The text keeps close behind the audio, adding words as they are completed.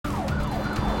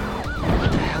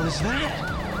was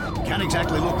that? Can't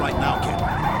exactly look right now, kid.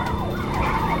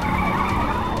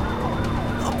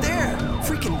 Up there!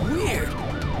 Freaking weird!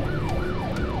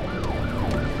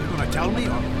 You gonna tell me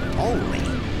or hold me?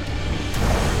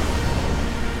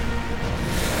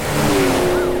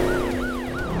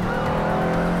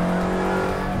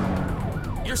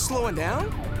 You're slowing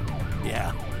down?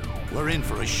 Yeah, we're in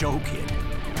for a show, kid.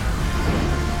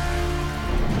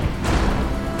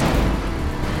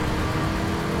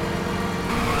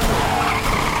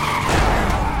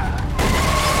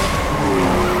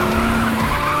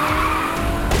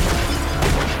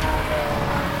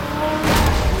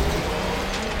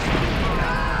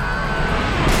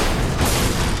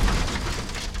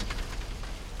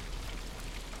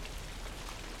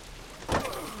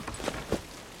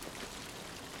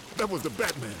 That was the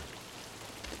Batman.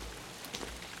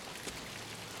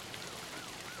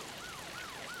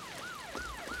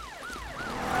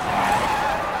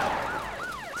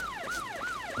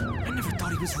 I never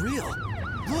thought he was real.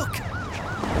 Look!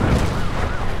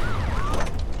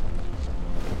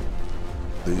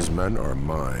 These men are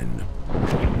mine.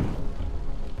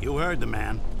 You heard the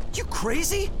man. You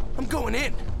crazy? I'm going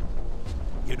in.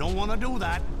 You don't want to do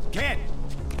that. Kid!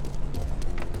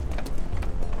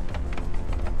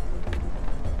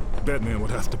 Batman would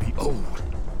have to be old.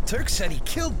 Turk said he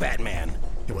killed Batman.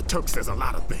 Yeah, well, Turk says a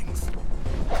lot of things.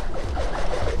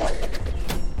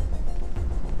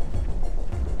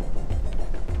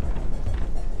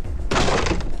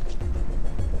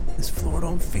 This floor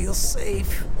don't feel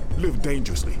safe. Live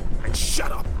dangerously and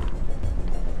shut up.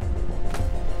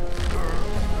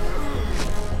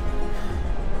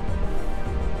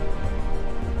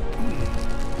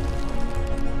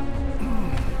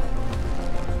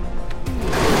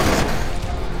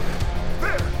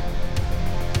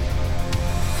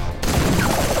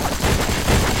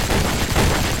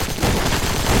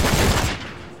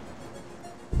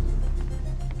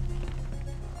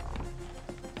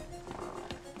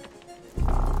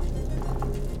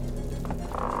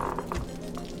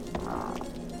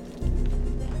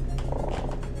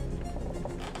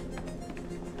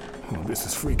 Oh, this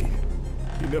is freaky.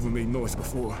 He never made noise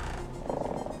before.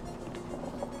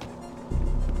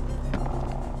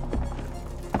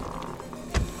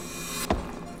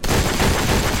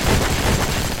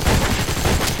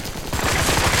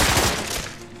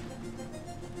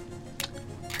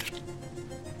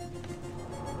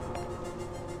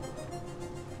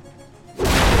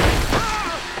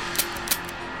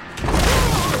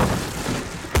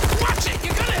 Watch it!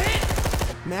 You're gonna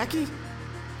hit! Mackie?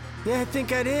 Yeah, I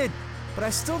think I did. But I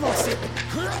still don't see...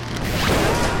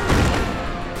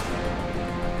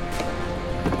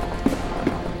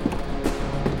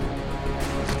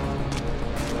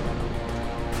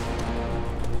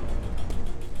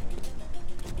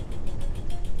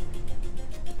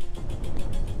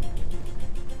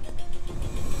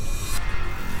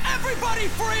 Everybody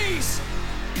freeze!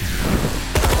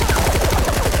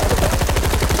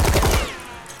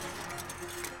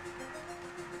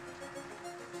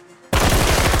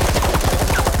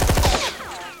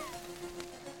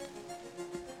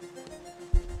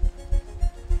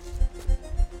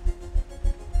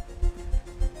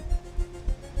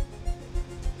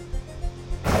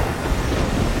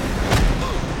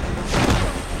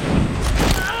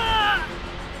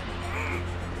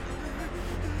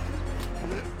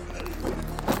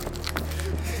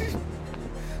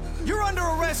 You're under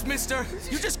arrest, mister!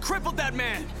 You just crippled that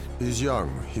man! He's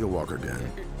young. He'll walk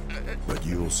again. But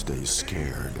you'll stay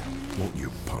scared, won't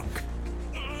you, punk?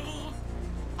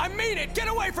 I mean it! Get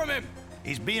away from him!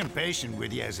 He's being patient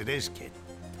with you as it is, kid.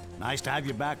 Nice to have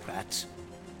you back, Bats.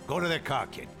 Go to their car,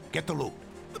 kid. Get the loot.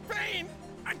 The pain!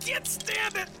 I can't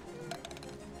stand it!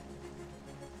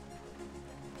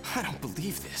 I don't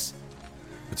believe this.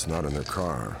 It's not in their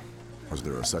car. Was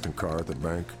there a second car at the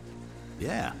bank?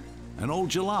 Yeah, an old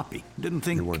jalopy. Didn't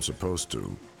think... You weren't supposed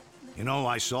to. You know,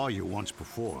 I saw you once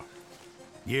before.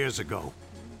 Years ago.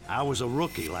 I was a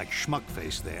rookie like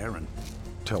Schmuckface there, and...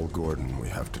 Tell Gordon we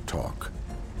have to talk.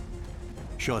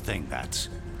 Sure thing, Bats.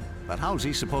 But how's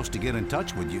he supposed to get in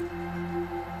touch with you?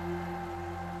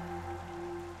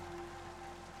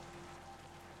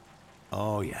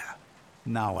 Oh, yeah.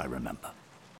 Now I remember.